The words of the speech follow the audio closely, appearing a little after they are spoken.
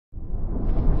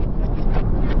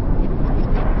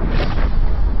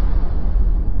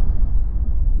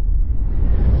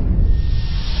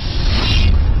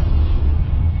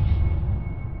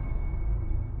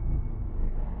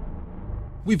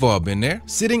We've all been there,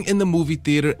 sitting in the movie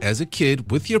theater as a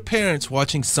kid with your parents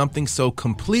watching something so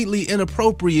completely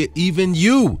inappropriate even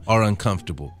you are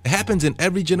uncomfortable. It happens in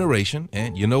every generation,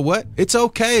 and you know what? It's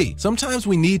okay. Sometimes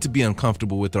we need to be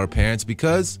uncomfortable with our parents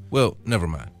because, well, never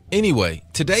mind. Anyway,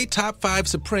 today Top 5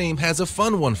 Supreme has a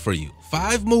fun one for you.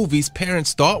 5 movies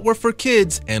parents thought were for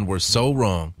kids and were so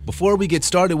wrong. Before we get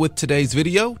started with today's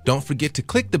video, don't forget to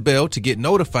click the bell to get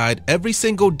notified every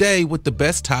single day with the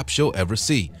best tops you'll ever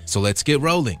see. So let's get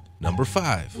rolling. Number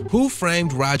 5. Who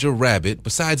Framed Roger Rabbit,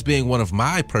 besides being one of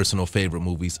my personal favorite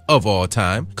movies of all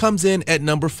time, comes in at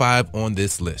number 5 on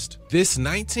this list. This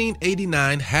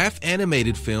 1989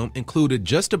 half-animated film included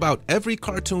just about every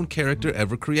cartoon character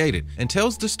ever created and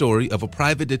tells the story of a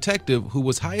private detective who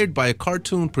was hired by a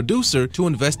cartoon producer to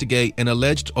investigate an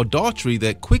alleged adultery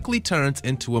that quickly turns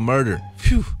into a murder.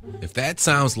 Phew. If that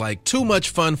sounds like too much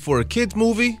fun for a kid's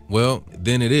movie, well,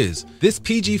 then it is. This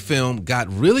PG film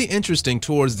got really interesting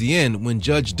towards the end when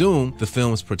Judge Doom, the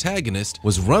film's protagonist,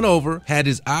 was run over, had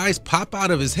his eyes pop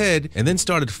out of his head, and then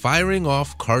started firing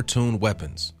off cartoon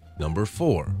weapons. Number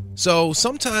 4. So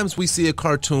sometimes we see a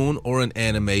cartoon or an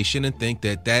animation and think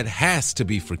that that has to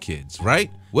be for kids,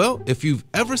 right? Well, if you've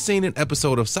ever seen an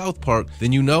episode of South Park,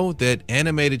 then you know that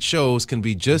animated shows can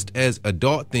be just as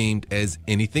adult-themed as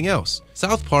anything else.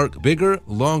 South Park, Bigger,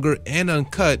 Longer, and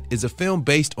Uncut is a film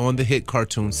based on the hit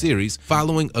cartoon series,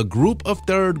 following a group of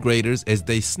 3rd graders as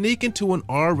they sneak into an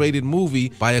R-rated movie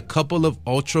by a couple of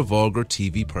ultra-vulgar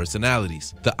TV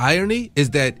personalities. The irony is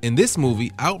that in this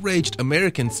movie, outraged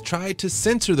Americans tried to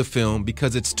censor the film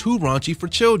because it's too raunchy for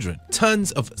children.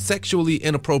 Tons of sexually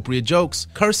inappropriate jokes,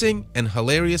 cursing, and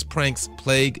hilarious pranks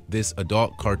plague this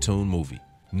adult cartoon movie.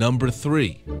 Number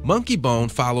 3. Monkey Bone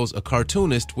follows a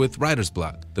cartoonist with writer's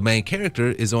block. The main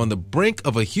character is on the brink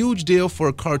of a huge deal for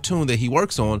a cartoon that he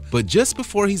works on, but just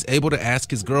before he's able to ask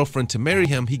his girlfriend to marry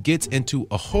him, he gets into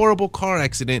a horrible car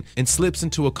accident and slips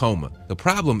into a coma. The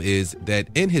problem is that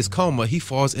in his coma, he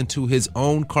falls into his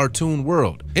own cartoon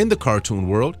world. In the cartoon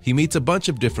world, he meets a bunch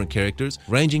of different characters,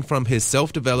 ranging from his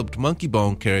self-developed Monkey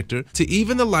Bone character to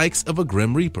even the likes of a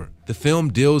Grim Reaper. The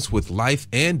film deals with life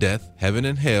and death, heaven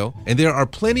and hell, and there are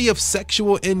plenty of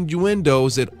sexual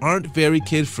innuendos that aren't very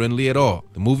kid-friendly at all.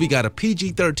 The movie got a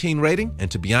PG-13 rating, and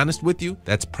to be honest with you,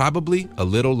 that's probably a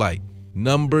little light.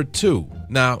 Number 2.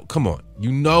 Now, come on.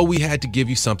 You know we had to give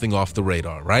you something off the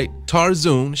radar, right?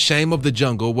 Tarzoon, Shame of the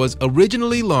Jungle was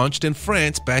originally launched in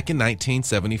France back in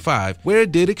 1975, where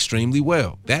it did extremely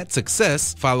well. That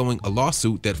success, following a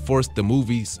lawsuit that forced the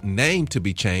movie's name to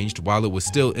be changed while it was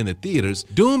still in the theaters,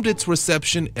 doomed its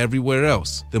reception everywhere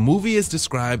else. The movie is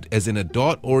described as an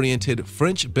adult-oriented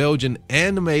French-Belgian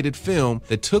animated film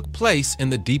that took place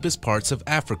in the deepest parts of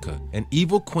Africa. An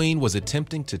evil queen was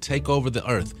attempting to take over the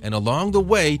earth, and along the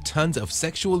way, tons of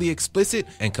sexually explicit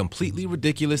and completely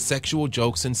ridiculous sexual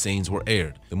jokes and scenes were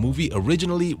aired. The movie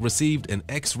originally received an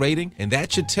X rating, and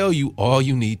that should tell you all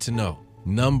you need to know.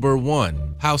 Number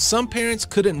 1. How some parents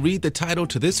couldn't read the title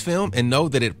to this film and know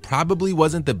that it probably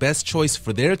wasn't the best choice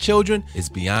for their children is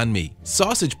beyond me.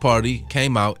 Sausage Party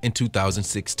came out in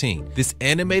 2016. This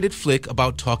animated flick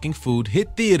about talking food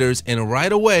hit theaters, and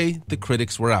right away, the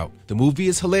critics were out. The movie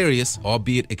is hilarious,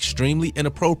 albeit extremely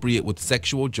inappropriate, with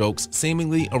sexual jokes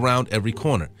seemingly around every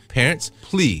corner. Parents,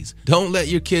 please don't let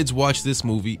your kids watch this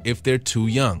movie if they're too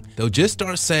young. They'll just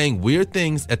start saying weird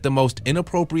things at the most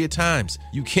inappropriate times.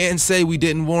 You can't say we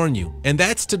didn't warn you. And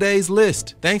that's today's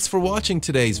list. Thanks for watching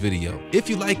today's video. If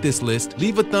you like this list,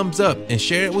 leave a thumbs up and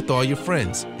share it with all your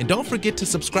friends. And don't forget to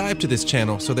subscribe to this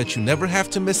channel so that you never have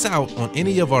to miss out on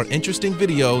any of our interesting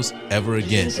videos ever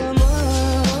again.